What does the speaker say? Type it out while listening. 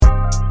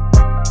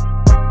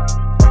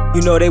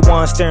You know they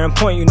want staring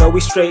point, you know we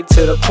straight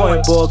to the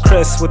point. Boy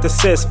Chris with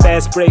assists,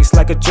 fast breaks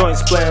like a joint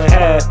split in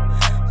half.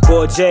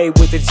 Boy Jay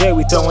with the J,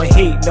 we throwing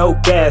heat, no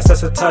gas,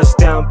 that's a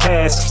touchdown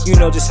pass. You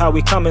know just how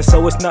we coming,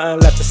 so it's nothing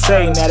left to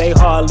say. Now they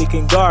hardly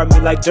can guard me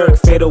like Dirk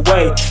fade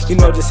away. You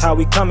know just how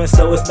we coming,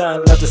 so it's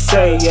nothing left to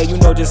say. Yeah, you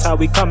know just how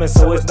we coming,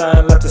 so it's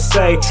nothing left to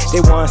say. They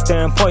want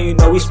staring point, you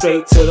know we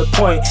straight to the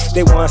point.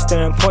 They want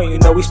staring point, you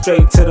know we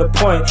straight to the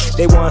point.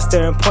 They want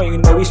staring point, you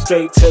know we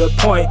straight to the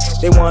point.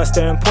 They want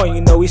staring point,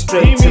 you know we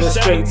straight to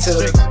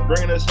the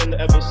Bringing us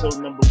into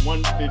episode number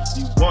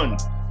 151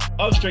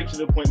 of Straight to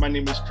the Point. My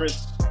name is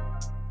Chris.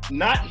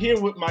 Not here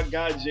with my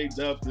guy J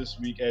Dub this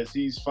week as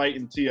he's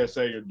fighting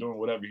TSA or doing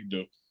whatever he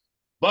do.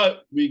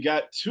 But we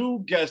got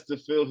two guests to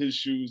fill his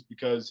shoes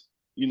because,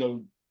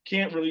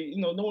 can't really,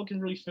 no one can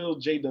really fill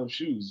J Dub's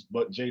shoes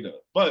but J Dub.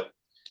 But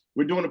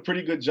we're doing a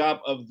pretty good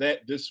job of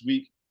that this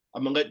week.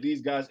 I'm going to let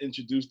these guys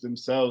introduce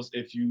themselves.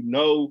 If you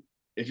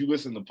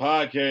listen to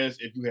podcasts,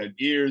 if you had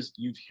ears,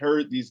 you've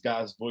heard these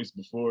guys' voice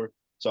before.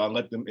 So I'll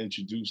let them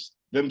introduce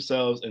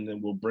themselves and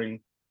then we'll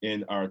bring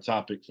in our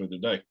topic for the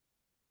day.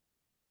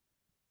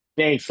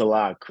 Thanks a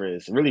lot,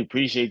 Chris. Really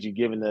appreciate you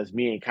giving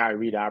me and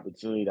Kyrie the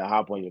opportunity to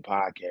hop on your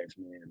podcast,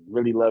 man.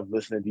 Really love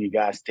listening to you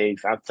guys'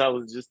 takes. I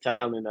was just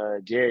telling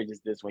Jared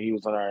just this when he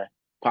was on our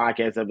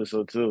podcast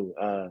episode too.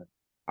 I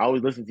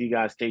always listen to you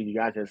guys' takes. You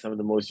guys have some of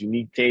the most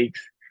unique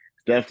takes.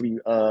 Definitely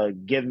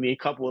giving me a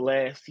couple of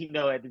laughs,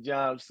 at the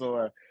job.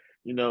 So,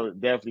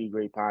 definitely a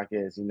great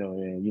podcast, and,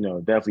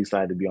 definitely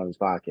excited to be on this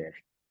podcast.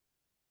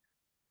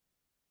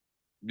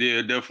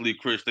 Yeah, definitely,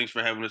 Chris. Thanks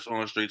for having us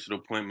on Straight to the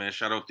Point, man.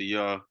 Shout out to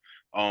y'all.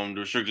 The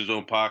Restricted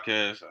Zone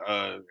podcast.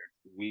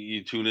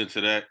 You tune into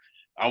that.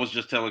 I was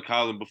just telling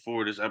Colin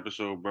before this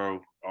episode,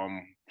 bro.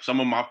 Some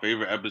of my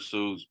favorite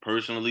episodes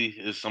personally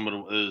is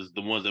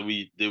the ones that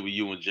we did with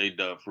you and J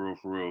Dub for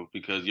real,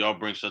 because y'all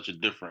bring such a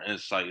different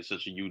insight,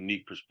 such a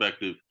unique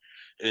perspective,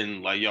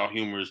 and like y'all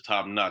humor is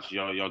top notch.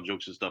 Y'all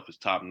jokes and stuff is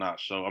top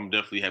notch. So I'm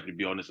definitely happy to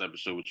be on this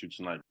episode with you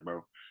tonight,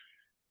 bro.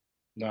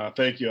 Nah,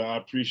 thank you. I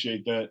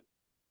appreciate that.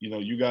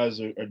 You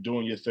guys are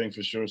doing your thing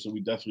for sure. So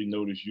we definitely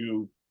notice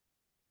you.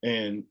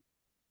 And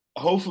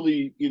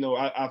hopefully,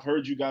 I've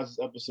heard you guys'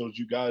 episodes.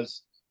 You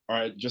guys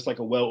are just like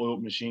a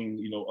well-oiled machine.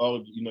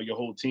 Your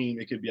whole team.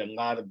 It could be a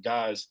lot of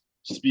guys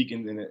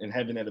speaking and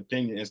having that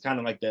opinion. It's kind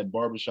of like that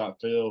barbershop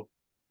feel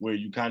where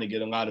you kind of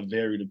get a lot of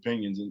varied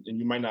opinions, and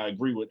you might not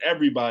agree with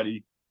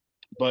everybody,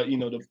 but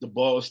the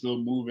ball is still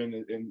moving,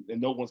 and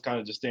no one's kind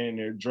of just standing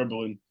there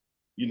dribbling,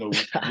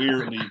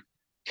 weirdly.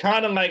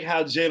 Kind of like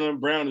how Jaylen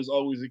Brown is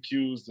always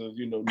accused of,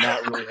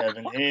 not really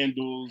having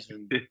handles.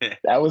 And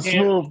that was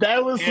smooth.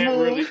 That was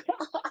smooth.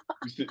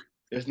 Really,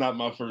 it's not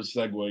my first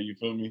segue, you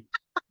feel me?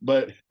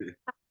 But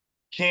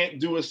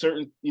can't do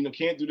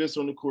can't do this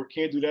on the court,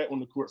 can't do that on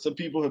the court. Some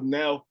people have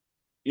now,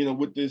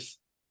 with this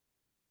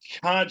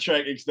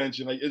contract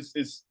extension, like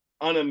it's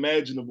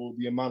unimaginable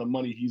the amount of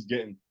money he's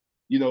getting.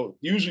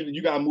 Usually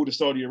you got to move to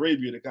Saudi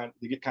Arabia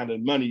to get kind of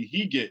money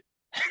he get.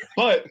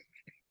 But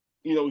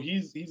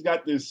he's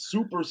got this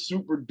super,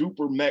 super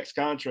duper max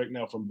contract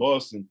now from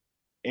Boston.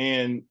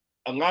 And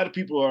a lot of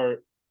people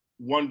are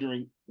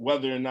wondering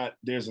whether or not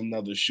there's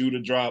another shoe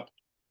to drop.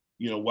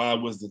 Why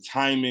was the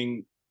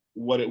timing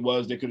what it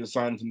was? They could have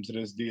signed him to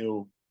this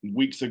deal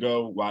weeks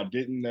ago. Why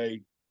didn't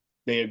they?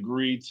 They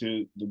agreed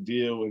to the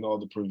deal and all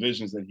the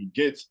provisions that he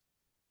gets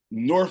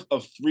north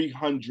of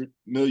 $300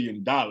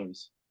 million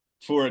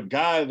for a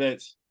guy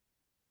that's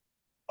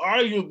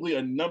arguably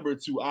a number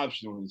 2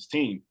 option on his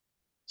team.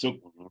 So,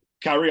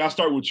 Kyrie, I'll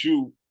start with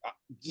you.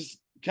 Just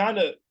kind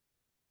of,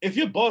 if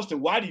you're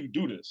Boston, why do you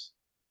do this?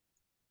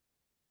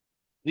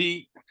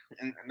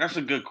 And that's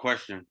a good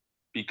question,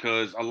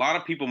 because a lot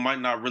of people might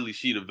not really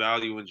see the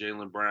value in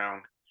Jaylen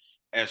Brown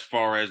as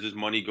far as his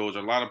money goes.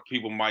 A lot of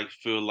people might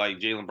feel like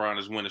Jaylen Brown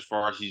is win as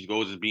far as he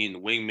goes as being the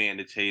wingman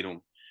to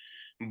Tatum.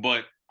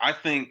 But I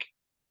think,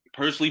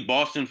 personally,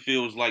 Boston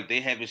feels like they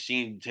haven't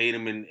seen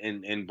Tatum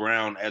and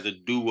Brown as a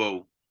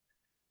duo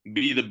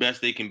be the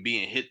best they can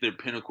be and hit their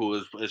pinnacle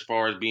as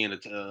far as being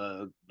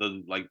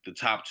the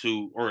top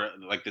 2 or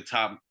like the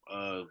top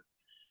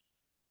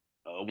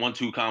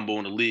 1-2 combo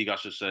in the league, I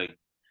should say.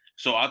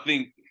 So I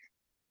think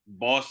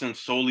Boston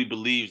solely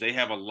believes they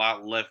have a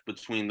lot left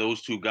between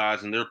those two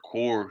guys and their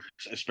core,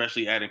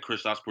 especially adding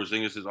Kristaps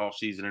Porzingis this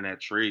offseason in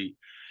that trade.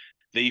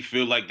 They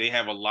feel like they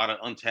have a lot of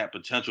untapped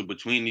potential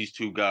between these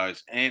two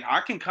guys. And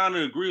I can kind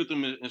of agree with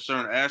them in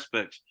certain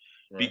aspects,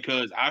 right?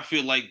 Because I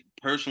feel like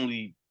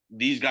personally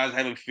these guys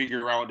haven't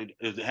figured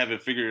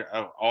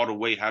out all the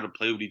way how to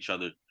play with each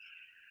other.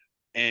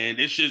 And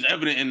it's just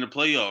evident in the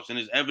playoffs, and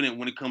it's evident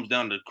when it comes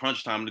down to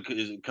crunch time.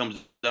 It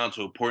comes down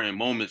to important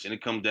moments, and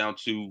it comes down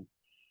to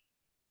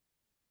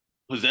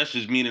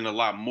possessions meaning a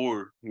lot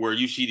more, where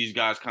you see these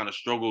guys kind of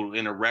struggle to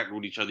interact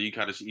with each other. You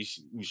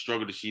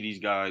struggle to see these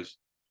guys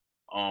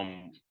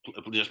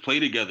just play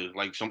together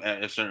like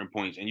at certain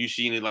points. And you've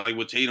seen it like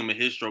with Tatum and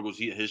his struggles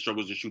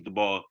to shoot the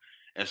ball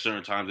at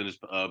certain times in his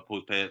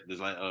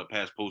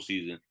past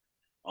postseason.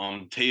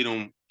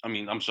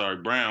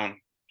 Brown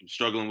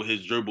struggling with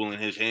his dribble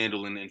and his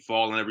handle and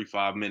falling every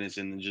 5 minutes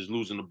and then just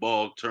losing the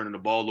ball, turning the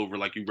ball over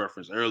like you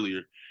referenced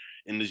earlier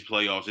in these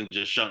playoffs and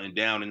just shutting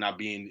down and not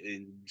being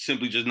and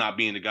simply just not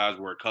being the guys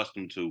we're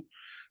accustomed to.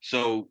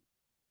 So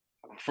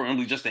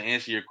firmly, just to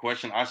answer your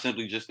question, I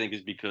simply just think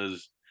it's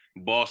because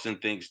Boston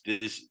thinks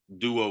this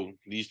duo,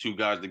 these two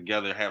guys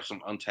together, have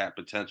some untapped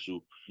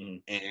potential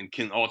and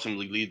can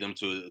ultimately lead them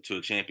to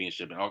a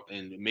championship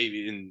and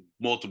maybe in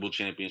multiple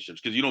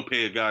championships. Because you don't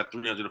pay a guy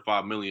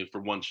 $305 million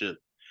for one chip.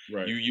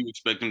 Right. You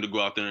expect him to go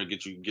out there and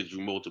get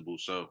you multiple.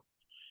 So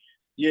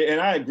yeah, and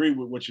I agree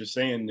with what you're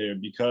saying there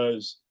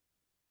because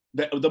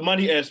the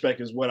money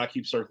aspect is what I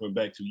keep circling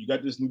back to. You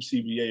got this new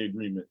CBA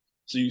agreement.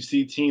 So you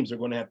see teams are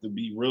going to have to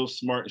be real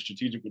smart and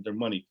strategic with their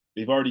money.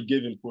 They've already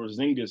given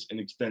Porzingis an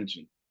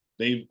extension.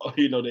 They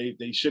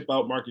ship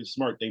out Marcus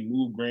Smart. They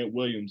move Grant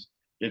Williams.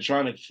 They're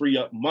trying to free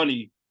up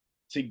money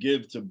to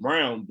give to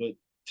Brown, but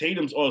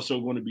Tatum's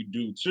also going to be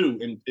due too.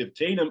 And if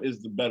Tatum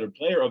is the better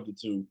player of the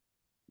two,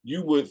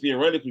 you would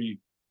theoretically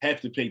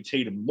have to pay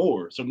Tatum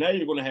more. So now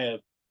you're going to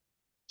have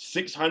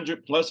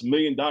 $600+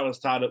 million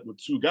tied up with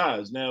two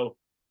guys. Now,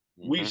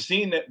 we've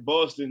seen that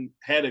Boston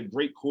had a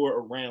great core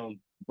around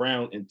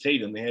Brown and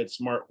Tatum. They had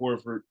Smart,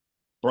 Horford,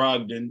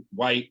 Brogdon,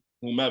 White,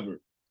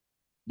 whomever.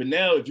 But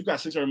now, if you got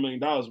 $600 million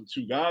with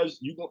two guys,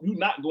 you're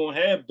not going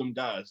to have them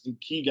guys, them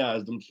key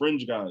guys, them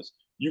fringe guys.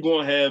 You're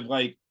going to have,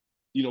 like,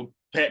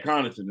 Pat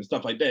Connaughton and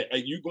stuff like that.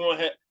 Like, you're going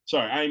to have –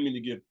 sorry, I didn't mean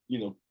to give,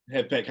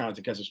 have Pat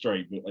Connaughton catch a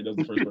strike, but, like, that was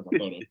the first person I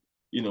thought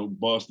of.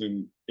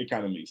 Boston, it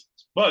kind of makes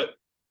sense. But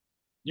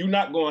you're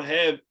not going to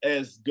have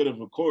as good of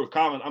a core.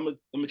 Colin, I'm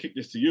gonna kick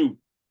this to you.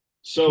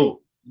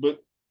 So, but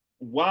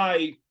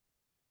why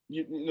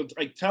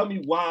 – tell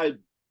me why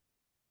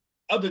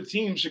other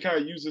teams should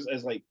kind of use this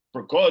as like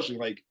precaution.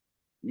 Like,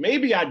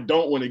 maybe I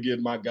don't want to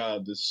give my guy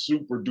the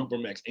super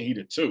duper max and he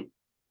the two.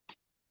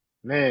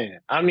 Man,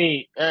 I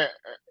mean,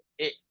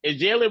 if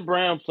Jaylen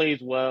Brown plays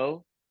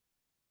well,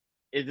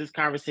 is this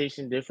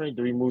conversation different?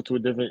 Do we move to a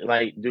different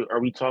are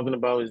we talking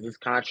about is this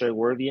contract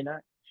worthy or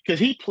not? Because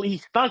he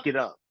stunk it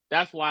up.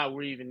 That's why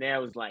we're even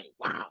now is like,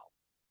 wow.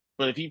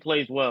 But if he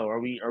plays well, are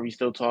we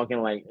still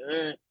talking like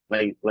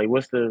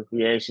what's the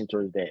reaction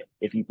towards that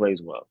if he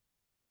plays well?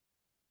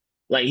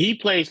 Like, he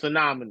plays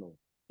phenomenal.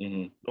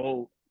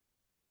 So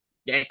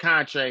that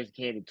contract's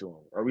handed to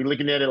him. Are we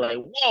looking at it like,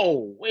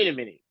 whoa, wait a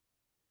minute?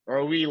 Or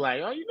are we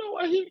like, oh, you know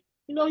what?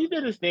 He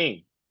did his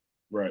thing.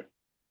 Right.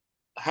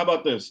 How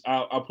about this?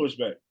 I'll push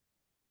back.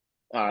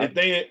 All right.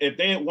 If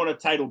they had won a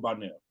title by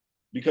now,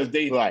 because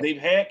they've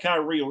had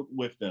Kyrie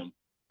with them.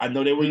 I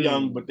know they were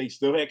young, but they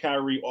still had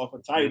Kyrie off a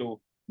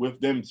title with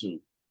them two.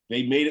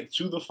 They made it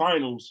to the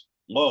finals,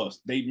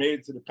 lost. They made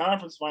it to the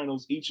conference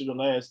finals each of the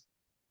last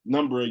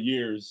number of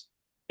years,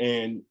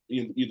 and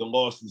either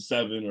lost in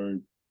 7 or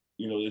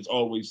it's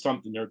always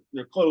something.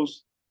 They're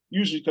close,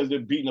 usually because they're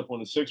beating up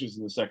on the Sixers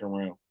in the second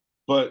round,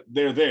 but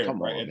they're there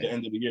at the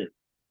end of the year.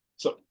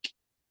 So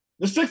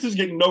the Sixers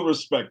getting no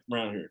respect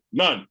around here,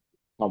 none.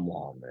 Come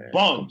on, man.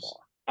 Bums.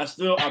 I'm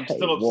still upset.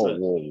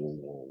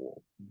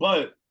 Whoa.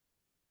 But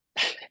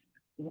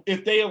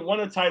if they had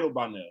won a title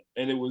by now,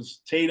 and it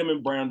was Tatum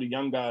and Brown, the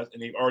young guys,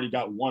 and they've already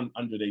got one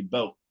under their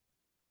belt,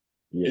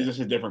 is this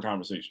a different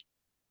conversation?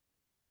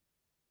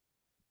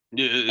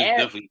 Yeah, it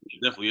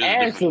definitely is.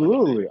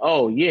 Absolutely.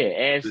 Oh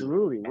yeah,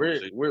 absolutely.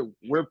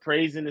 We're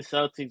praising the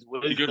Celtics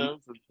wisdom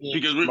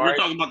because we're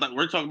talking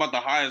about the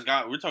highest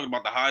guy. We're talking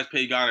about the highest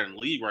paid guy in the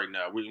league right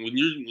now. When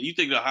you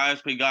think the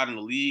highest paid guy in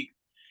the league,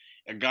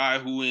 a guy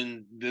who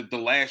in the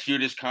last year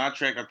of this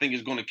contract, I think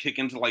is going to kick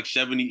into like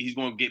 70. He's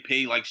going to get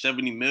paid like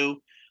 70 mil.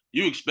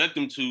 You expect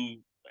him to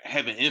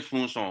have an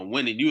influence on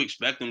winning. You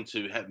expect him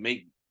to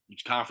make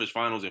conference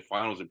finals and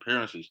finals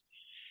appearances.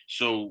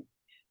 So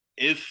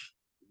if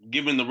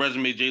given the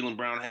resume Jaylen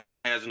Brown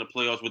has in the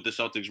playoffs with the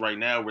Celtics right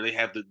now, where they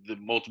have the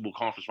multiple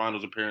conference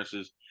finals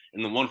appearances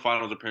and the one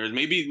finals appearance,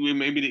 maybe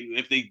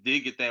if they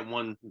did get that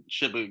one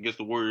chip against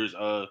the Warriors,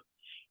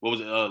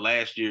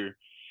 last year,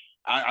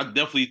 I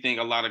definitely think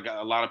a lot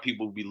of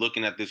people will be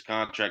looking at this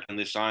contract and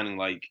this signing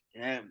like,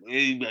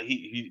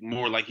 he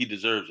more like he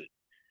deserves it.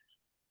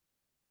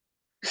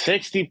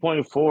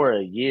 60.4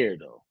 a year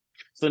though.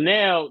 So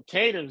now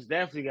Tatum's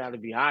definitely got to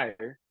be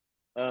higher.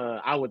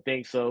 I would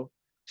think so.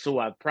 So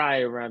I'd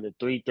probably around the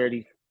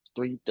 330,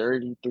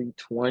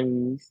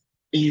 320s.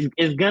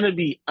 It's going to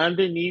be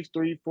underneath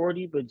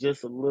 340, but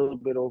just a little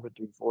bit over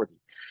 340.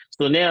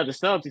 So now the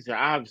Celtics are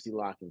obviously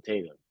locking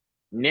Tatum.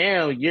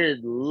 Now you're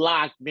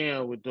locked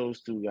down with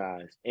those two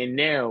guys. And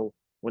now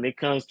when it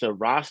comes to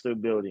roster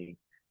building,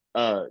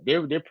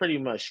 they're pretty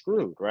much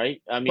screwed,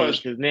 right? I mean,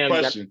 because now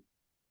question.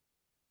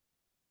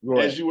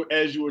 As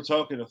you were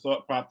talking, a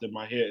thought popped in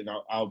my head, and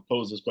I'll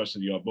pose this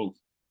question to y'all both.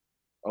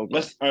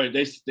 Okay. All right.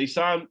 They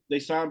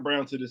signed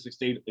Brown to this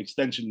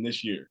extension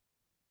this year.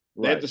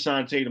 They have to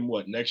sign Tatum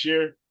next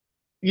year?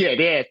 Yeah,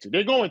 they have to.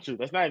 They're going to.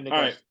 That's not in the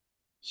question. All right.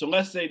 So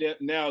let's say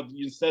that now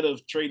instead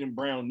of trading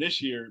Brown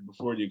this year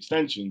before the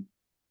extension,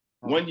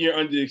 1 year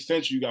under the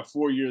extension, you got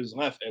 4 years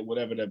left at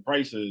whatever that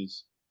price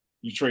is.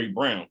 You trade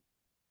Brown.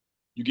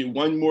 You get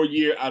one more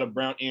year out of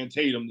Brown and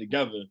Tatum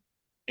together,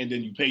 and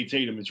then you pay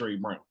Tatum and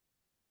trade Brown.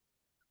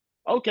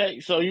 Okay,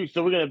 so we're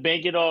gonna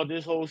bank it all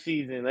this whole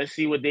season. Let's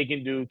see what they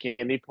can do.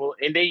 Can they pull?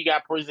 And then you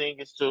got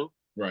Porzingis too,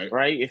 Right.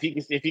 right? If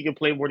he can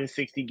play more than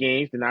 60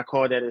 games, then I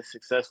call that a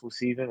successful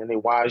season and a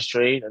wise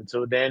trade.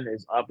 Until then,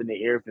 it's up in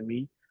the air for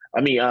me.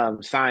 I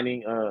mean,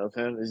 signing of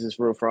him is just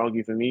real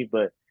froggy for me.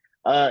 But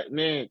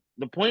man,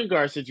 the point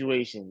guard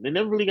situation, they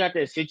never really got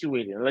that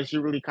situated unless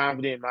you're really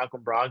confident in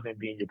Malcolm Brogdon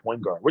being your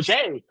point guard. Which,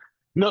 hey,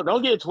 no,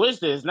 don't get it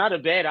twisted. It's not a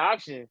bad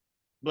option.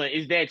 But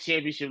is that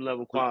championship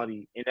level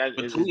quality? And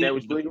is that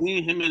what you're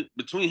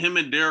between him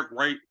and Derek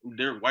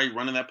White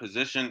running that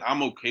position,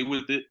 I'm okay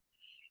with it.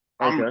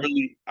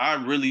 Okay. I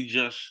really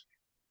just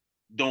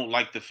don't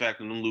like the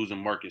fact of them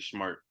losing Marcus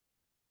Smart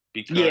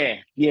because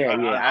Yeah.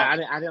 I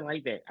didn't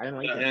like that. I didn't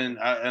like that. And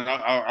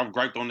I've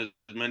griped on this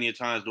many a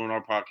times during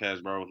our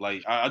podcast, bro.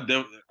 Like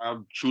I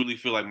truly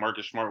feel like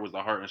Marcus Smart was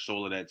the heart and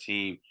soul of that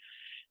team,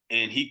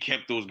 and he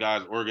kept those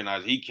guys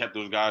organized. He kept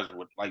those guys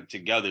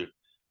together.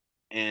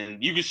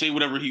 And you can say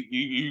whatever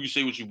you can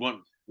say what you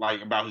want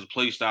like about his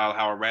play style,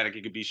 how erratic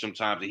it could be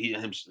sometimes.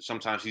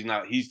 Sometimes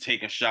he's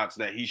taking shots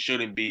that he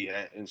shouldn't be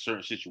in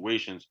certain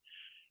situations.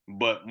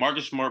 But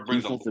Marcus Smart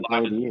brings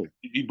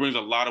he brings a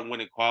lot of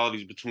winning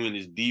qualities between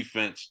his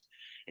defense.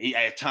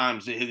 At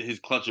times his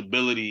clutch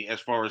ability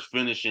as far as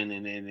finishing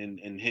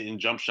and hitting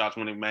jump shots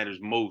when it matters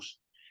most,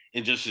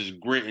 and just his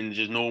grit and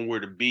just knowing where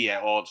to be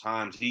at all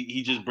times.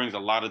 He just brings a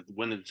lot of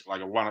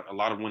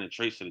winning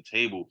traits to the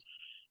table.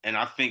 And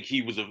I think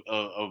he was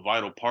a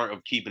vital part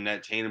of keeping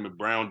that Tatum and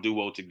Brown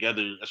duo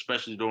together,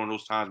 especially during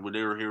those times where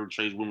they were hearing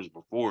trade rumors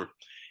before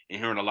and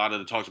hearing a lot of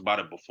the talks about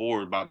it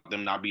before, about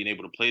them not being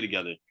able to play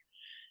together.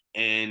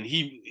 And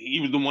he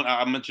was the one,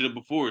 I mentioned it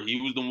before, he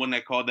was the one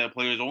that called that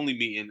players only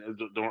meeting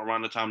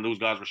around the time those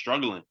guys were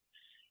struggling.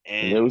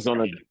 And it was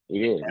on after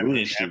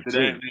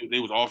that, they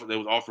was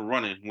off and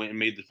running, went and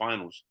made the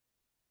finals.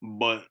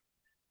 But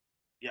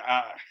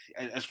yeah,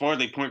 as far as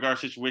the point guard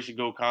situation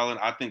go, Colin,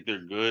 I think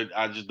they're good.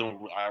 I just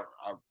don't.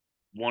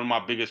 One of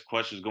my biggest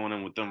questions going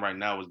in with them right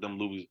now is them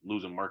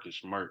losing Marcus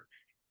Smart,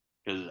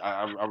 because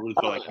I really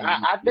feel like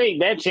I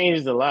think that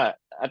changes a lot.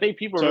 I think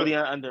people are really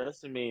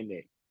underestimating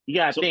that. You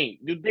gotta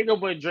think. Do think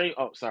of what Dray.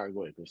 Oh, sorry.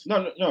 Go ahead, Chris.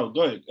 No.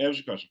 Go ahead. Ask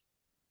your question.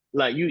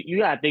 Like you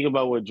gotta think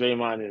about what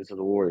Draymond is to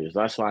the Warriors.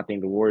 That's why I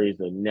think the Warriors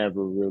will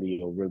never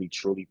really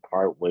truly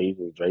part ways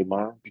with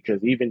Draymond,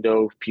 because even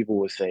though people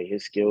would say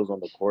his skills on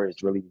the court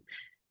is really.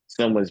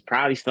 Someone's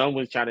trying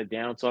to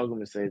down talk him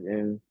and say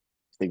it's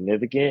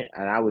insignificant.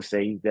 And I would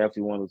say he's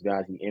definitely one of those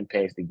guys who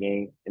impacts the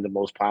game in the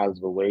most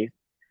positive ways.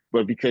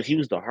 But because he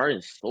was the heart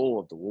and soul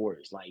of the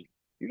Warriors, like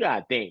you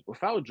gotta think,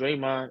 without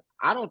Draymond,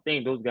 I don't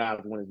think those guys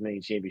win as many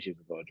championships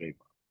without Draymond.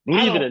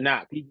 Believe it or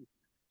not,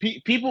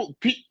 people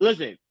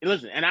listen,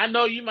 and I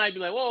know you might be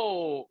like,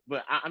 whoa,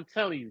 but I'm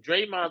telling you,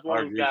 Draymond's one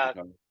of those guys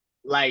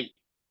like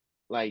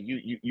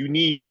you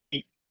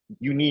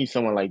need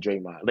someone like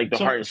Draymond, like the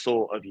heart and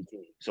soul of your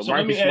team. So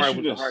Marcus Smart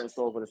was the heart and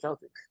soul for the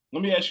Celtics.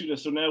 Let me ask you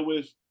this. So now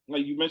with,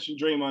 like you mentioned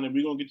Draymond, and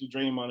we're going to get to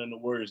Draymond and the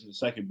Warriors in a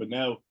second, but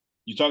now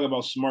you talk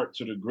about Smart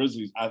to the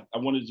Grizzlies. I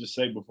wanted to just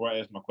say before I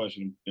ask my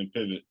question and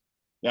pivot,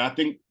 that I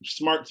think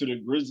Smart to the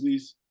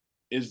Grizzlies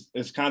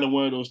is kind of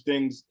one of those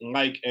things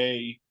like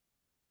I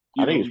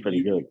think it's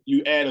pretty good.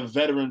 You add a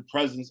veteran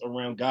presence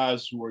around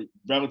guys who are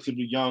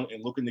relatively young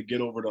and looking to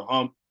get over the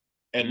hump.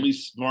 At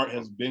least Smart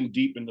has been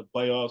deep in the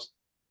playoffs.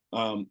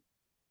 For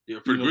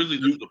the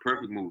Grizzlies, this is the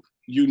perfect move.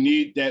 You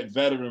need that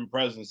veteran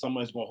presence.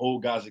 Somebody's going to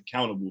hold guys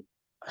accountable.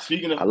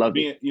 Speaking of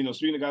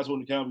guys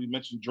holding accountable, you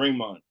mentioned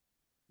Draymond.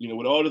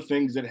 With all the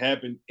things that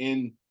happened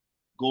in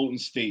Golden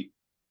State,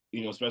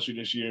 especially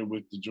this year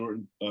with the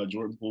Jordan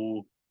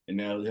Poole, and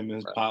now him and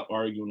his pop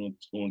arguing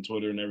on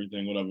Twitter and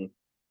everything, whatever.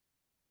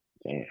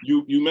 Damn.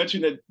 You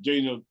mentioned that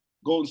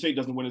Golden State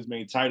doesn't win as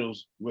many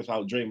titles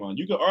without Draymond.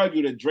 You could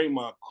argue that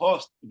Draymond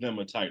cost them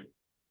a title.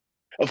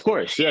 Of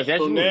course, yes.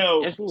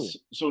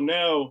 So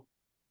now,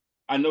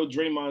 I know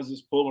Draymond's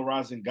this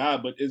polarizing guy,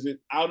 but is it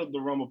out of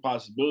the realm of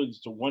possibilities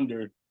to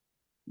wonder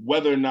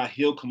whether or not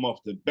he'll come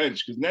off the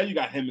bench? Because now you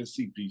got him and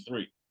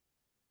CP3,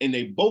 and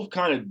they both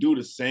kind of do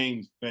the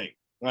same thing.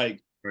 Like,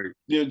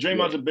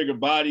 Draymond's a bigger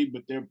body,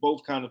 but they're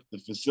both kind of to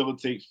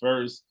facilitate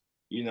first.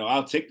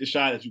 I'll take the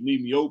shot if you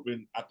leave me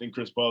open. I think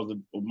Chris Paul's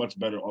a much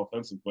better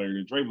offensive player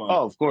than Draymond.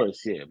 Oh, of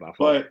course, yeah.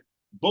 But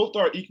both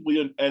are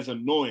equally as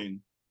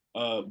annoying.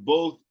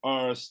 Both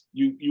are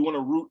you want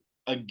to root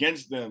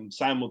against them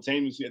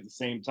simultaneously at the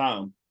same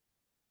time.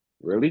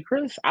 Really,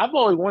 Chris? I've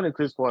always wanted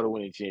Chris Paul to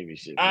win a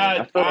championship.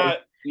 I feel like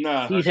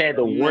he's had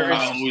the worst.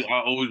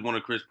 I always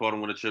wanted Chris Paul to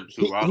win a chip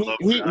too.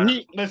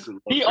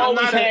 He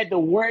always had the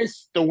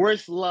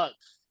worst luck.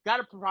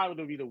 Gotta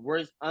probably be the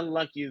worst,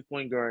 unluckiest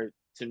point guard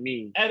to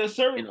me. At a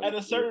certain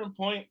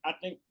point, I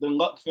think the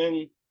luck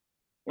thing,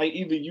 like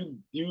either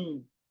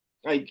you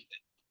like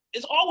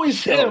it's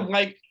always him.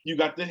 Like you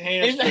got the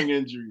hamstring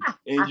injury,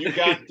 and you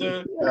got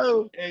the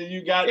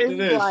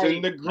this, like,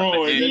 and the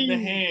groin, and the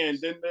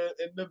hand, and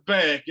the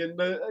back, and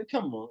the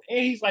come on. And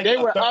he's like they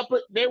were up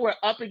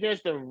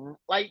against the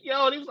he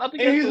was up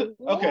against the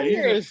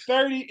Warriors. He's a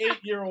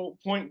 38-year-old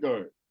point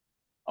guard.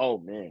 Oh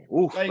man,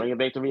 oof! Bring it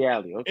back to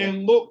reality. Okay,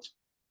 and looked,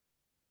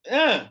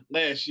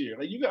 last year.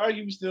 Like you could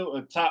argue he's still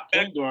a top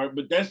point guard,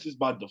 but that's just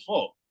by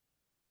default.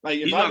 Like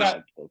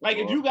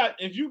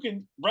if you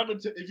can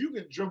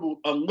dribble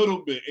a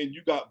little bit, and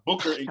you got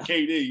Booker and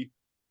KD,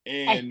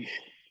 and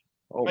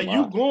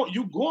you going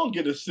to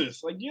get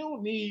assists. Like you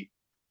don't need.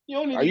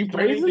 Are you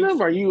praising them?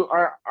 Are you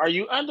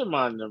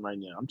undermining them right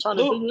now? I'm trying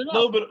to figure it out. A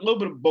little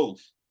bit of both.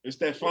 It's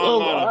that fine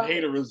line of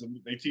haterism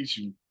that they teach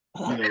you,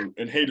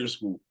 in hater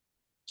school.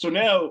 So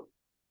now,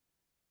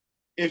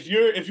 if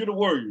you're the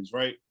Warriors,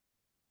 right?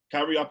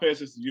 Kyrie, I'll pass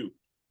this to you.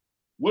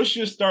 What's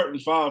your starting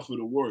five for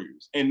the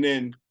Warriors? And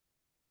then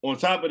on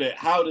top of that,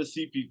 how does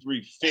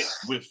CP3 fit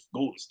with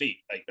Golden State?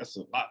 Like that's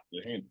a lot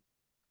to handle.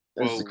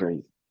 That's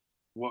crazy.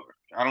 Well,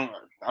 I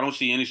don't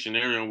see any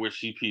scenario where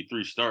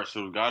CP3 starts.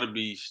 So it's got to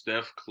be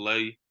Steph,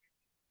 Clay,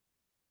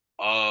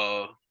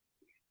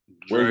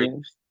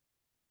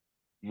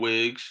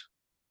 Wiggs,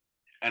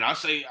 and I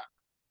say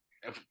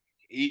if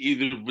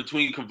either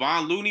between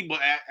Kevon Looney, but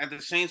at the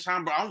same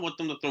time, bro, I want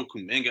them to throw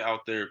Kuminga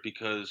out there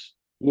because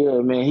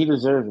man, he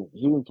deserves it.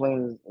 He been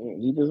playing,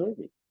 he deserves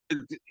it.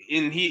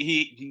 And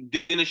he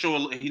didn't show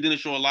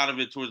a lot of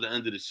it towards the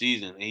end of the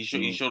season, and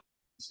he showed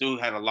still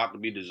had a lot to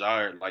be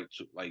desired, like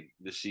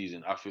this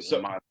season. I feel so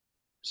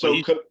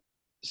you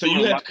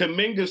have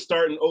Kuminga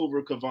starting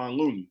over Kevon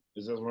Looney.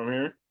 Is that what I'm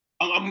hearing?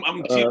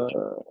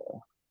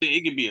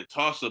 It could be a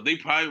toss up. They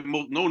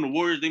probably knowing the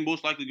Warriors, they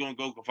most likely gonna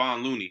go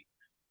Kevon Looney,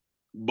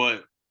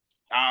 but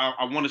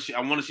I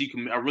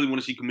really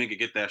want to see Kuminga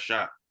get that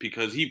shot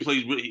because he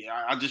plays really.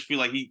 I just feel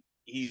like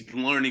he's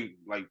learning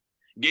like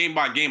game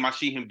by game. I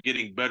see him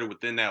getting better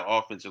within that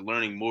offense and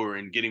learning more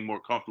and getting more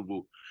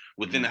comfortable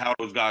within how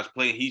those guys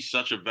play. And he's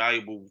such a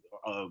valuable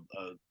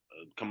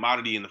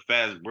commodity in the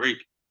fast break.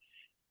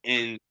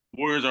 And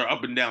Warriors are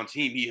up and down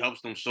team. He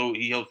helps them so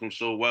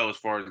well as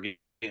far as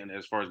getting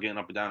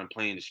up and down and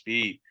playing the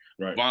speed.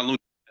 Right. Von Looney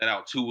that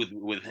out too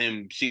with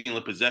him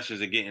stealing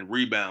possessions and getting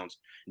rebounds,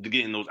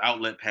 getting those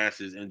outlet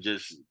passes, and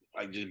just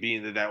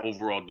being that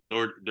overall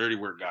dirty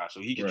work guy. So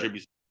he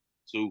contributes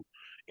to,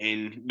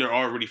 and they're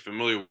already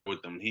familiar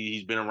with him.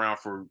 He's been around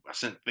for I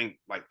think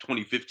like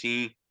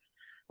 2015.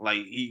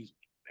 Like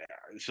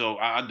so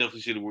I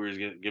definitely see the Warriors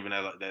giving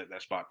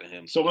that spot to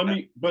him. So let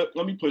me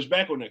push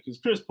back on that because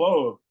Chris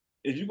Paul,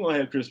 if you're gonna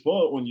have Chris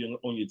Paul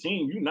on your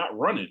team, you're not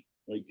running.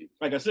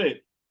 Like I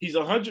said, he's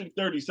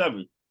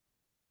 137.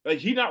 Like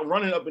he's not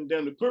running up and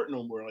down the court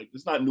no more. Like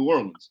it's not New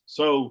Orleans.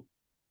 So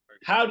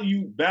how do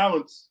you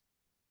balance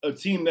a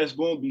team that's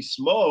going to be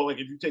small? Like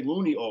if you take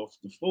Looney off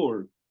the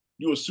floor,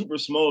 you're a super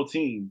small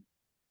team,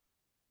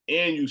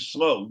 and you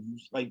slow.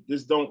 Like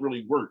this don't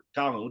really work.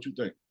 Colin, what you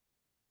think?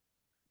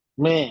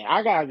 Man,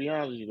 I gotta be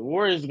honest with you. The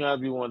Warriors are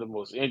gonna be one of the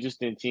most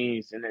interesting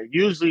teams, and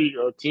usually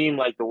a team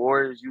like the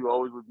Warriors, you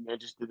always would be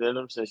interested in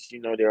them since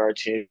they are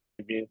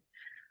champions,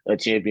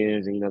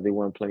 and they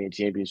won plenty of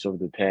championships over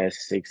the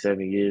past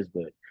 6-7 years.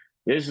 But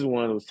this is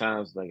one of those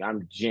times like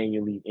I'm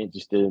genuinely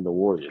interested in the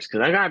Warriors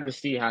because I got to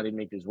see how they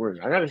make this work.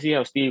 I got to see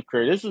how Steve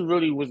Kerr. This is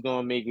really what's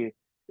gonna make it.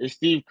 Is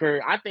Steve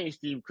Kerr? I think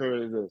Steve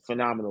Kerr is a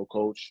phenomenal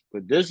coach,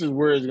 but this is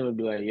where it's gonna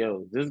be like,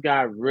 yo, is this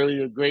guy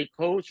really a great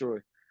coach,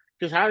 or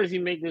because how does he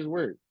make this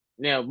work?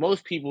 Now,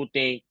 most people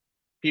probably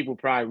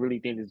really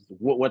think this is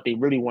what they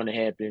really want to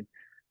happen.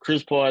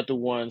 Chris Paul at the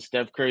 1,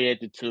 Steph Curry at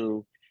the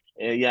 2,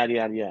 and yada,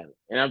 yada, yada.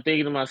 And I'm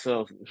thinking to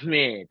myself,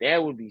 man,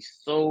 that would be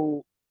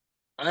so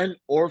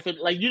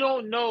unorthodox. Like, you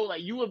don't know.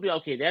 Like, you would be,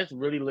 okay, that's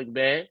really look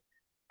bad.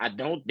 I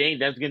don't think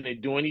that's going to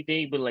do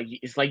anything, but, like,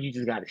 it's like you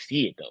just got to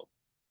see it, though.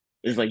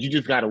 It's like you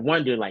just got to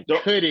wonder, like,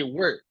 could it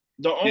work?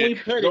 The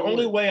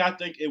only way I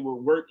think it would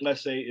work,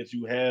 let's say, if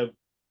you have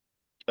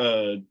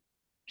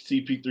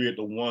CP3 at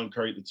the 1,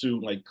 Curry at the 2,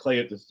 like Clay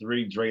at the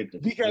 3, Dre at the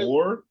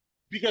 4.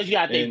 Because you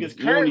got to think,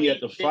 Curry at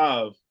the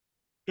 5.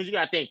 Because you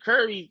got to think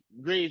Curry's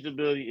greatest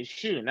ability is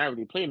shooting, not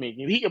really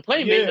playmaking. He can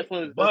play make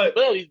for his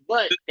abilities,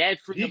 but that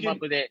frees him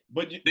up with that.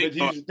 But here's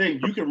the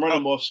thing: you can run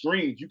him off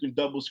screens. You can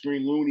double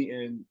screen Looney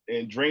and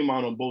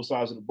Draymond on both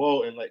sides of the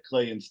ball, and let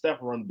Clay and Steph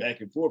run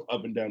back and forth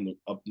up and down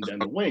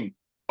the wing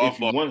if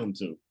you want him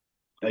to.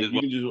 Like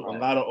you can do a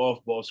lot of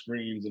off ball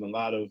screens and a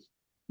lot of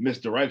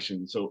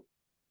misdirection. So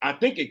I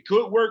think it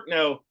could work.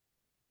 Now,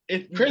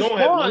 if you don't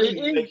have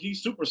Looney, like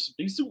he's super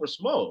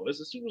small. It's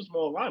a super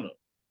small lineup.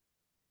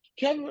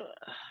 Kevin,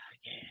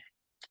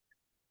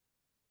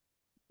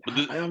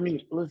 I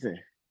mean, listen.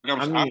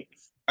 I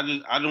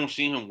don't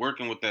see him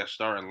working with that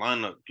starting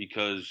lineup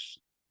because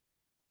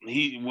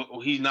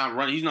he's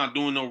not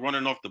doing no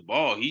running off the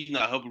ball. He's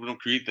not helping them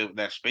create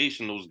that space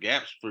and those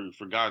gaps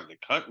for guys to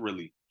cut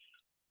really,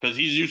 because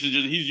he's used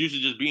to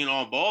just being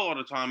on ball all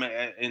the time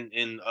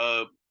in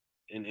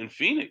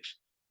Phoenix.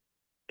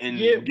 And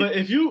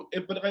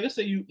but let's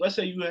say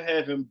you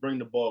have him bring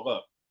the ball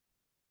up.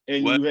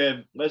 and Well, you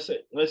have let's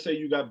say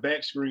you got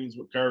back screens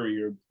with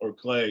Curry or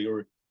Clay,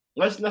 or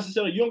let's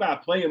necessarily you don't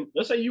gotta play him.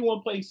 Let's say you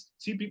want to play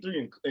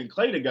CP3 and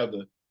Clay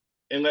together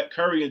and let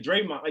Curry and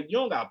Draymond, like you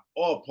don't got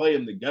all play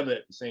them together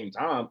at the same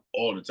time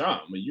all the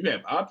time. I mean, you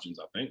have options,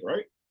 I think,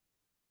 right?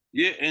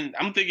 yeah, and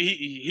I'm thinking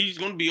he's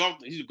going to be off.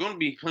 He's going to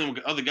be playing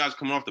with other guys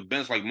coming off the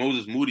bench like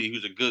Moses Moody,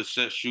 who's a good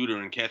set shooter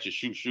and catch and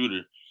shoot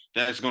shooter.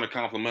 That's going to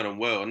complement him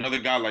well. Another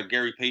guy like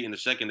Gary Payton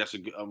II, that's a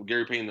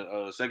Gary Payton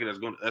the second.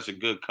 That's a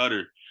good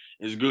cutter.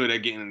 Is good at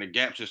getting in the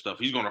gaps and stuff.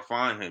 He's going to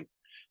find him.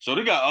 So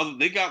they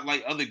got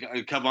like other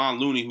guys, Kevon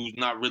Looney, who's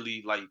not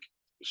really like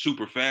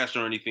super fast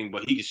or anything,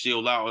 but he can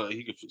seal out.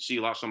 He can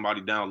seal out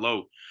somebody down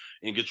low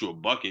and get you a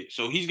bucket.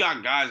 So he's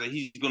got guys that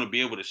he's going to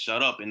be able to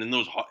shut up. And in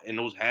those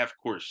half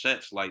court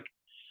sets, like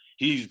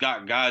he's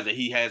got guys that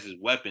he has his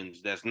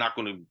weapons that's not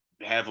going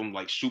to have him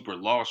like super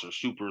lost or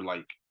super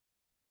like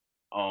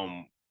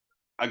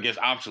I guess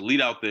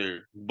obsolete out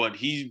there. But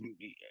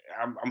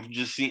I'm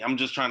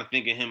just trying to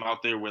think of him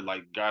out there with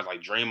like guys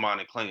like Draymond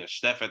and Clay and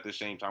Steph at the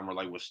same time, or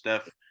like with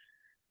Steph.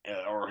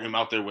 Or him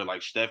out there with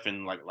like Steph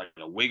and like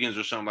a Wiggins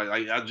or something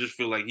like I just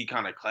feel like he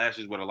kind of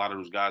clashes with a lot of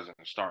those guys in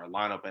the starting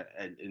lineup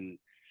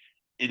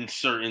in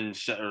certain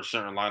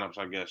lineups,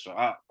 I guess. So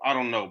I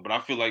don't know, but I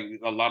feel like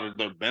a lot of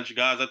their bench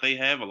guys that they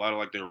have, a lot of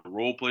like their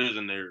role players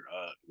and their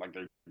like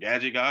their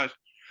gadget guys,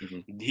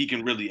 he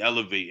can really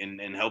elevate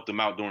and help them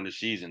out during the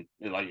season.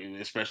 Like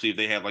especially if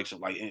they have like some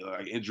like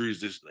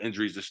injuries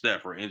to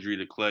Steph or injury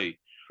to Clay,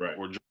 right,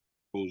 or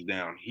goes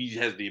down. He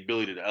has the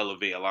ability to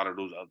elevate a lot of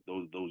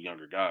those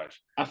younger guys.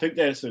 I think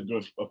that's a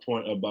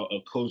point about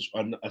a coach,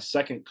 a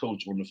second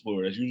coach on the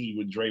floor. That's usually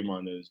what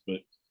Draymond is,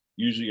 but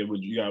usually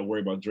you got to worry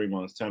about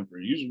Draymond's temper.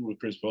 Usually with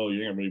Chris Paul,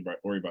 you ain't really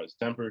worry about his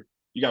temper.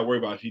 You got to worry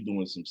about if he's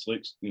doing some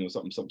slicks,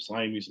 something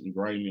slimy, something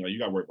grimy. Like you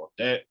got to worry about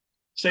that.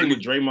 Same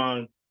with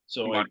Draymond.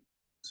 So like,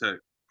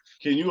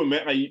 can you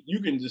imagine? Like, you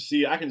can just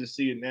see. I can just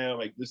see it now.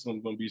 Like this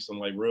one's gonna be some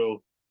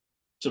real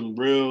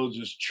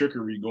just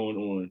trickery going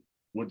on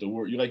with the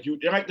work. They're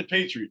like the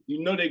Patriots.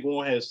 They're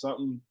gonna have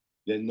something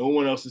that no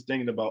one else is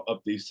thinking about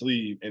up their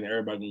sleeve, and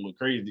everybody gonna look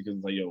crazy because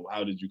it's like, yo,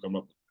 how did you come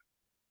up with that?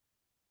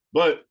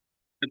 But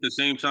at the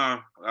same time,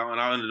 and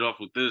I'll end it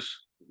off with this.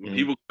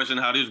 People question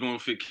how they was going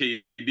to fit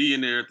KD in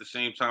there at the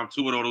same time,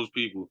 too, with all those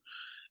people.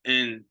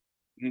 And,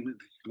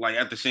 like,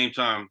 at the same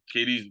time,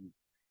 KD's,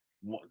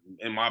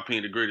 in my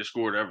opinion, the greatest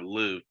scorer to ever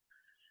live.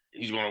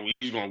 He's going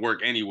to work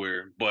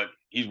anywhere, but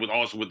he's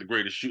also with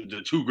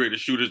the two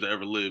greatest shooters to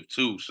ever live,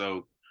 too.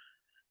 So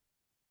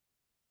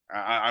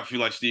I feel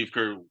like Steve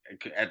Kerr,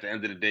 at the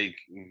end of the day,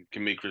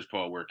 can make Chris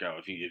Paul work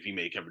out if he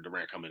made Kevin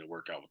Durant come in and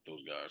work out with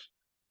those guys.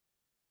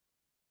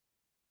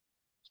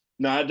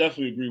 No, I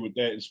definitely agree with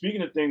that. And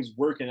speaking of things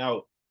working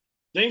out,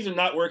 things are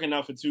not working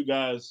out for two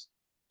guys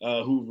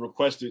who've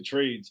requested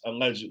trades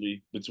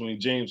allegedly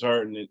between James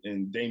Harden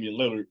and Damian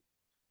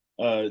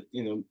Lillard.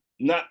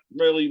 Not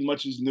really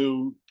much is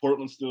new.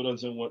 Portland still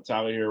doesn't want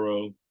Tyler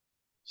Hero.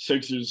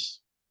 Sixers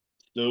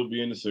still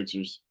being the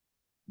Sixers.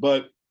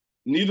 But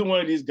neither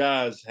one of these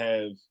guys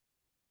have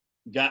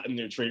gotten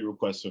their trade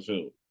requests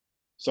fulfilled.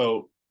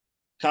 So,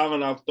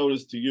 Calvin, I'll throw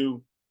this to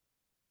you.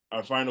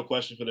 Our final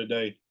question for the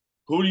day.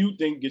 Who do you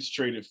think gets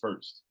traded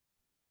first?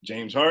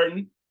 James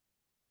Harden?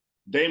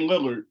 Dame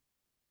Lillard?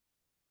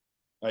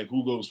 Like,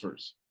 who goes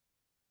first?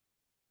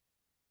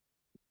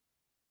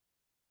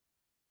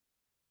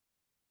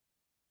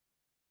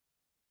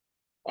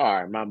 All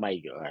right, my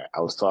mic. All right, I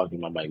was talking,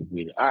 my mic was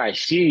muted. All right,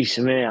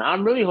 sheesh, man.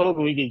 I'm really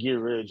hoping we can get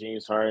rid of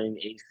James Harden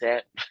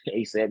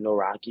ASAP, no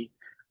Rocky,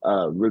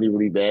 really,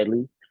 really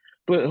badly.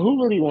 But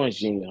who really wants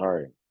James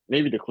Harden?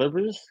 Maybe the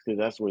Clippers, because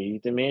that's what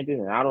he's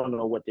demanding. And I don't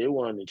know what they're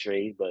wanting to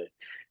trade, but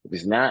if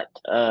it's not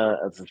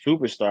as a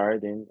superstar,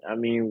 then I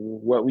mean,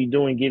 what we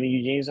doing giving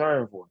you James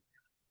Harden for?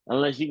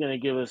 Unless you're gonna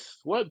give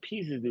us what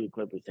pieces do the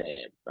Clippers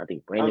have? I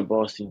think Brandon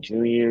Boston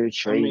Jr.,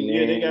 Trey Mann.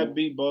 Yeah, they got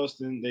B.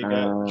 Boston, they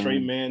got Trey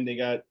Mann, they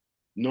got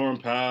Norman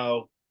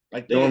Powell.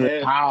 Like they Norman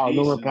have Powell.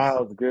 pieces. Norman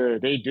Powell's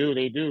good. They do.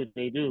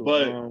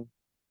 But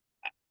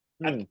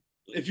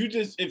if you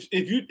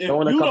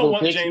don't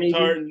want James maybe?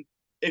 Harden,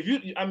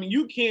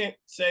 you can't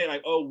say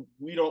like, oh,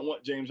 we don't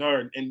want James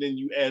Harden, and then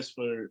you ask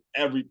for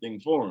everything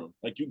for him.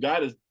 Like you got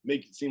to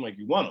make it seem like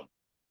you want him.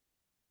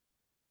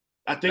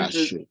 I think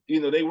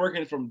they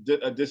working from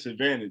a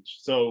disadvantage.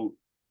 So,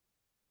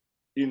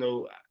 I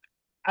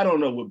don't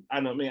know what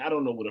I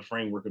don't know what a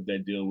framework of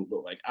that deal would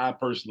look like. I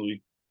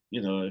personally,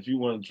 if you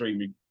want to trade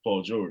me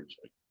Paul George,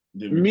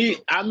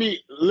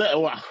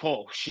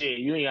 oh shit,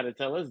 you ain't got to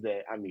tell us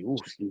that.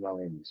 Excuse my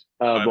language.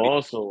 But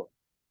also,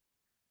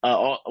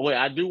 wait,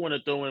 I do want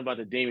to throw in about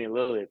the Damian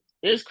Lillard.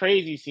 It's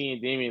crazy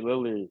seeing Damian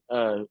Lillard.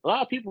 A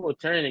lot of people are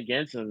turning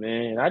against him,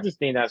 man. I just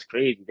think that's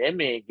crazy. That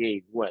man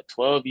gave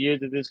 12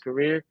 years of his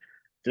career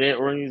to that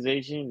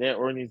organization. That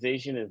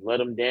organization has let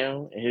him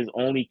down, and his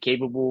only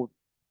capable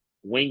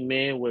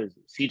wingman was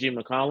CJ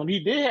McCollum.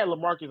 He did have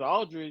LaMarcus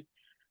Aldridge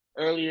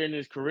earlier in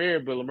his career,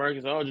 but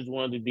LaMarcus Aldridge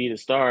wanted to be the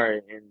star,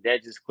 and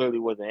that just clearly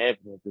wasn't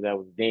happening because that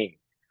was Dame.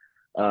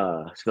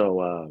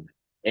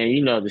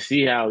 And to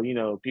see how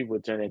people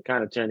turn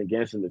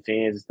against him, the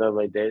fans and stuff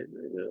like that,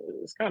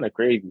 it's kind of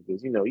crazy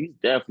because he's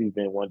definitely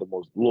been one of the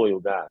most loyal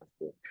guys.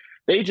 But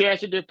they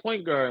drafted their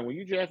point guard, and when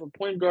you draft a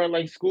point guard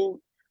like Scoot,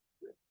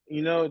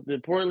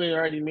 the Portland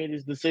already made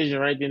his decision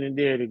right then and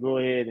there to go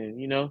ahead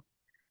and.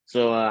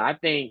 So I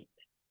think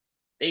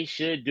they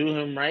should do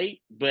him right,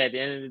 but at the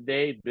end of the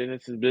day,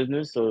 business is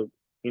business. So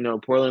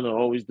Portland will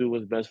always do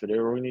what's best for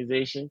their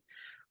organization.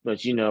 But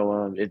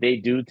if they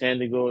do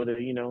tend to go to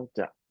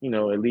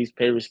at least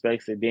pay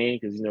respects to Dame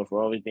because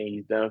for everything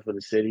he's done for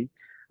the city,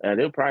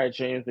 they'll probably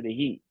trade him for the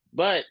Heat.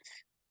 But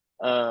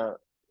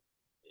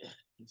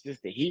it's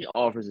just the Heat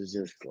offers is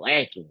just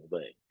lacking.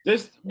 But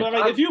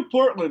if you're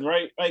Portland,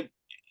 right? Like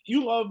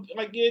you love,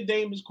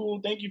 Dame is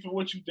cool. Thank you for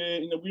what you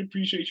did. We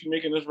appreciate you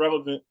making us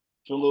relevant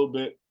for a little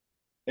bit.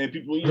 And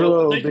people,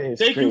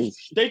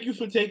 thank you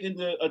for taking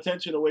the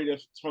attention away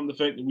from the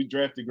fact that we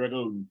drafted Greg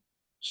Oden.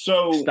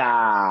 So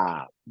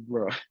stop,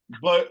 bro.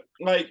 But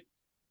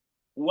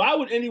why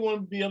would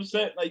anyone be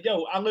upset?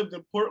 I lived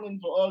in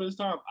Portland for all this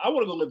time. I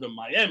want to go live in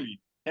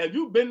Miami. Have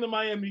you been to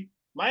Miami?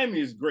 Miami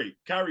is great.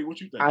 Kyrie, what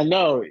you think? I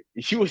know.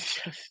 She was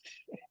just.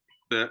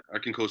 Yeah, I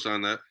can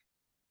co-sign that.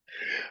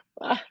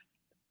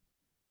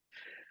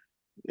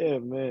 Yeah,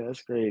 man,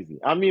 that's crazy.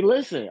 I mean,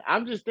 listen,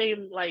 I'm just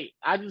thinking,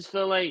 I just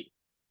feel like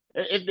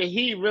if the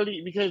Heat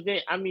really, because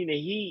the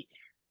Heat,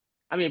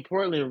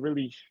 Portland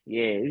really,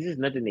 it's just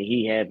nothing that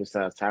he had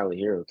besides Tyler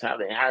Hero.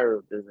 Tyler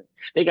Hero doesn't.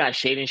 They got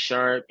Shaedon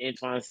Sharpe,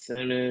 Antoine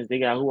Simmons. They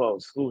got who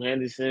else? Scoot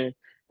Henderson.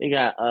 They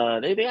got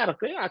they got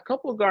a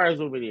couple of guards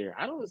over there.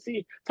 I don't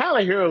see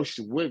Tyler Hero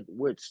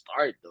would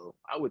start though.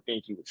 I would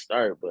think he would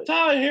start, but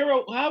Tyler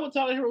Hero. How would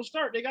Tyler Hero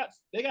start? They got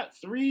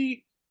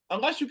three.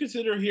 Unless you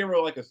consider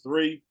Hero like a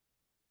three.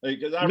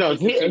 Because I really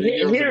consider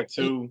Hero's like a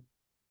two.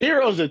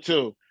 Hero's a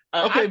two.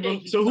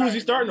 Okay, so who's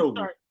he starting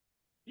over?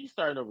 He's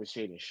starting over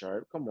Shaedon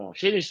Sharpe. Come on.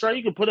 Shaedon Sharpe,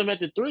 you can put him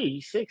at the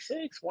three. He's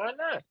 6'6". Why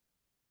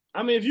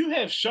not? If you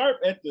have Sharpe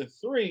at the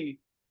three.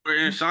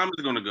 Where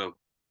Simon's going to go?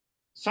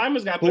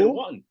 Simon's got to play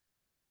one.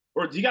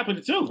 Or he got to play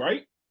the two,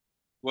 right?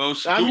 Well,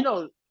 Scoot,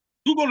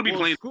 who's going to be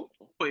playing Scoot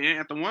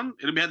at the one?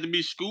 It'll have to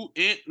be Scoot,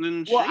 Ant, and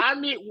then so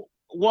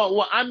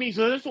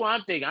this is what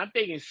I'm thinking. I'm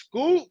thinking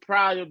Scoot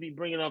probably will be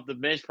bringing off the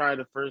bench probably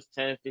the first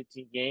 10,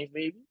 15 games,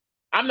 maybe.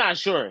 I'm not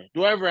sure.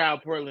 Whoever how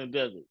Portland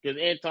does it.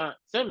 Because Antoine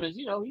Simmons,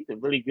 he's a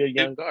really good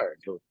young guard.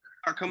 So,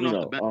 not coming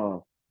off the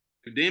bench.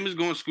 If Dame is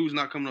going, Scoot's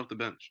not coming off the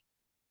bench.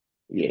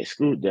 Yeah,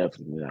 Scoot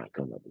definitely not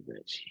coming off the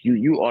bench.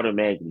 You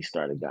automatically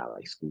start a guy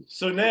like Scoot.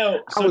 So now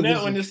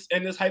in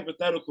this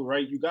hypothetical,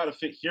 right, you got to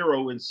fit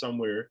Hero in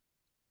somewhere.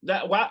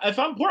 If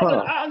I'm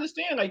Portland, I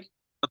understand. A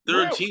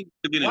third team.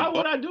 Why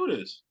would I do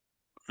this?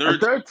 A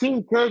third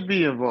team could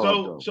be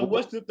involved. So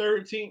what's the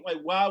third team?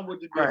 Why would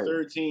there be a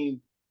third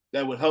team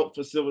that would help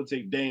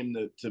facilitate Dame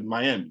to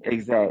Miami?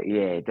 Exactly.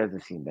 Yeah, it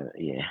doesn't seem that.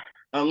 Yeah.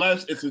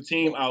 Unless it's a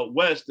team out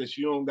west that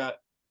you don't got,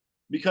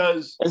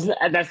 because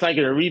that's like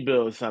a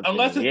rebuild or something.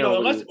 Unless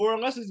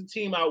it's a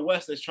team out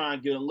west that's trying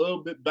to get a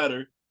little bit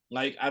better.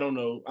 I don't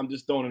know. I'm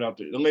just throwing it out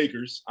there. The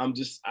Lakers. I don't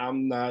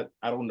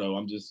know.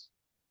 I'm just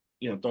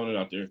throwing it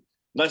out there.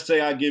 Let's say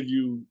I give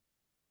you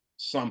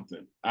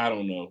something. I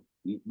don't know.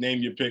 Name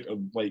your pick of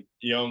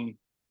young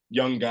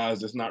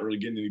guys that's not really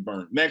getting any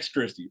burn. Max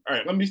Christie. All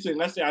right,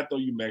 let's say I throw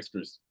you Max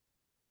Christie.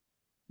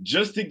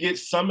 Just to get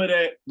some of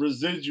that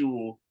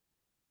residual,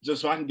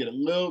 just so I can get a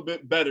little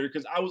bit better,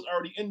 because I was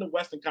already in the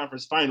Western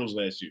Conference Finals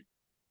last year.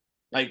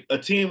 A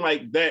team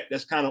like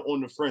that's kind of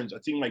on the fringe, a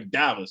team like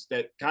Dallas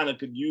that kind of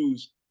could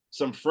use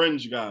some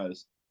fringe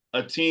guys,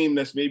 a team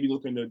that's maybe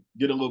looking to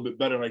get a little bit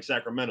better like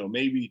Sacramento.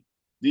 Maybe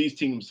these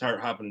teams start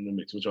hopping in the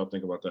mix. What y'all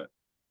think about that?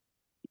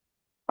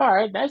 All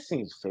right, that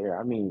seems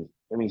fair.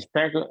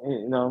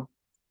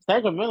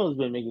 Sacramento's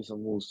been making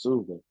some moves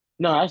too, but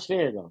no, that's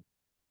fair though.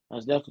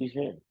 That's definitely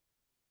fair.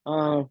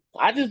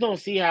 I just don't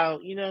see how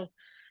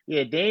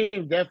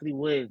Dame definitely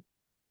would.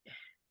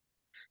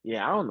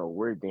 Yeah, I don't know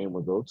where Dame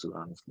would go to,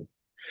 honestly.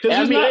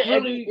 Because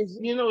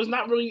it's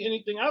not really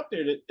anything out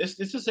there. It's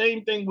the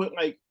same thing with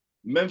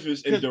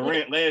Memphis and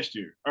Durant last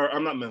year, or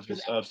I'm not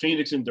Memphis,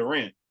 Phoenix and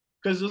Durant.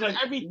 Because it's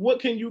what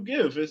can you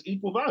give? It's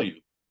equal value.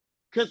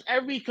 Because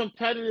every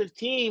competitive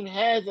team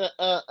has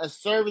a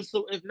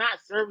serviceable, if not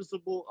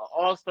serviceable,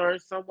 all-star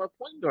somewhat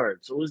point guard.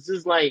 So it's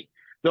just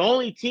the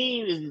only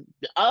team is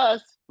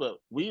us, but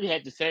we'd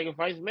have to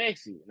sacrifice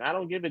Maxey. And I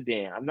don't give a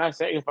damn. I'm not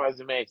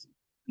sacrificing Maxey.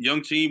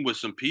 Young team with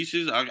some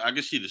pieces. I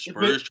can see the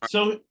Spurs.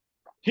 So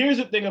here's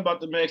the thing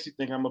about the Maxey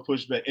thing. I'm gonna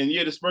push back. And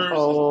yeah, the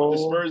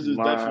Spurs is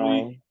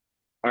definitely.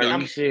 Are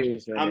you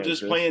serious? I'm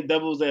just playing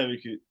devil's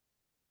advocate.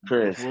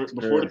 Chris,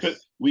 before the pitch,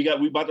 we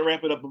about to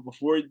wrap it up, but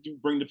before you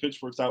bring the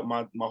pitchforks out,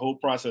 my whole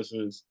process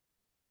is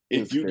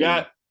if you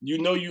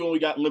only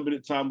got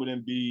limited time with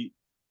Embiid.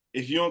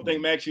 If you don't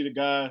think Maxey the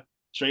guy,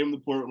 trade him to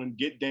Portland,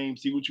 get Dame,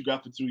 see what you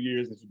got for 2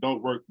 years. If it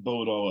don't work,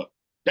 blow it all up.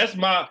 That's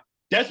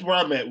where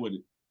I'm at with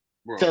it.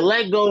 Bro. To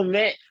let go,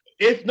 Matt.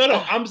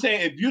 I'm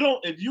saying if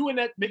you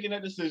making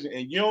that decision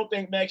and you don't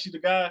think Maxey the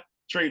guy,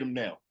 trade him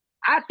now.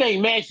 I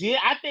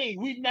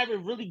think we've never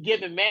really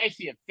given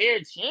Maxey a fair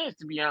chance,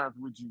 to be honest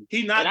with you.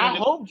 He's not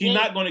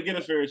going to get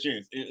a fair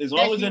chance. As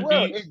long as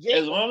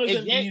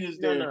Embiid is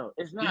there. No,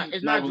 it's not.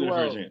 It's not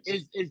Joel.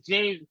 It's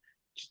James.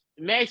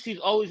 Maxey's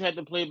always had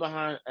to play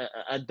behind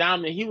a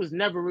dominant. He was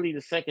never really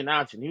the second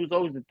option. He was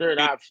always the third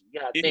option. You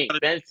got to think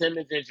Ben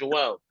Simmons and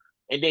Joel,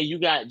 and then you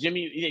got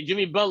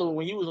Jimmy Butler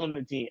when he was on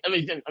the team. I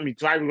mean,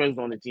 Tyrese was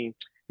on the team.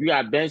 You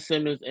got Ben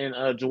Simmons and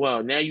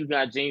Joel. Now you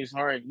got James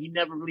Harden. He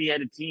never really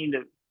had a team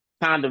to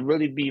time to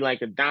really be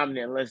like a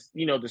dominant unless,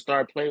 the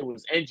star player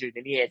was injured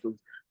and he had those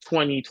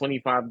 20,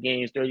 25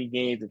 games, 30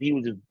 games, and he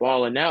was just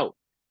balling out.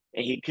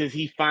 And because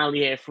he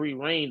finally had free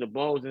reign, the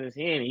ball was in his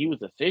hand and he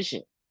was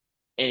efficient.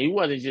 And he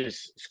wasn't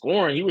just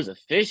scoring, he was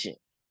efficient.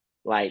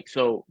 Like,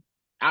 so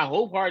I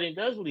hope Harden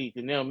does lead.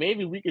 And now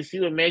maybe we can see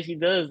what Maxey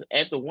does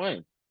at the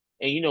one.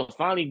 And,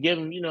 finally give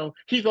him,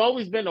 he's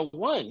always been a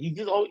one.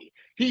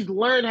 He's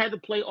learned how to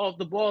play off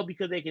the ball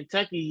because at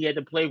Kentucky, he had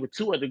to play with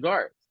two other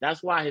guards.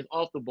 That's why his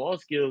off the ball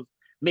skills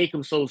make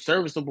him so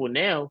serviceable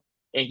now.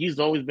 And he's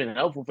always been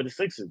helpful for the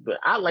Sixers. But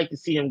I like to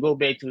see him go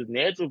back to his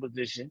natural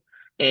position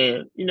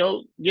and,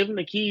 give him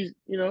the keys,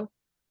 and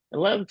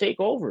let him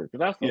take over.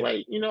 Because I feel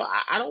like,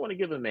 I don't want to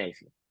give him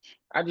Maxey.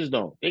 I just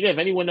don't. They have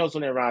anyone else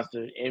on that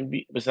roster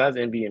besides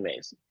Embiid and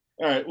Maxey.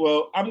 All right.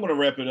 Well, I'm going to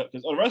wrap it up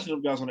because the rest of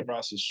them guys on the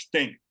roster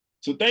stink.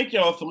 So thank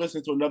y'all for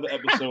listening to another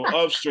episode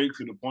of Straight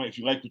to the Point. If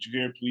you like what you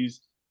hear,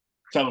 please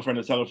tell a friend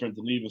to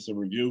leave us a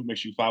review. Make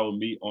sure you follow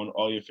me on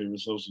all your favorite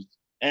socials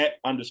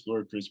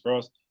 @_Chris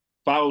Cross.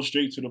 Follow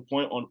Straight to the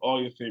Point on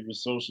all your favorite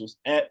socials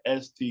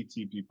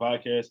 @STTP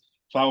Podcast.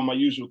 Follow my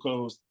usual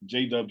co-host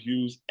J-Dub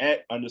Hughes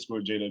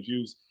 @_J-Dub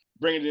Hughes.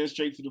 Bring it in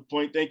straight to the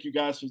point. Thank you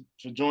guys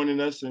for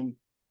joining us, and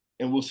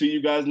we'll see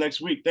you guys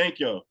next week. Thank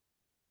y'all.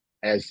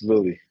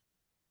 Absolutely.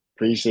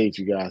 Appreciate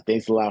you guys.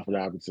 Thanks a lot for the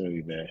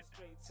opportunity, man.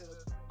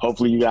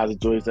 Hopefully you guys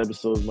enjoy this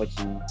episode as much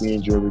as we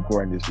enjoy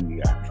recording this for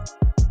you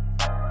guys.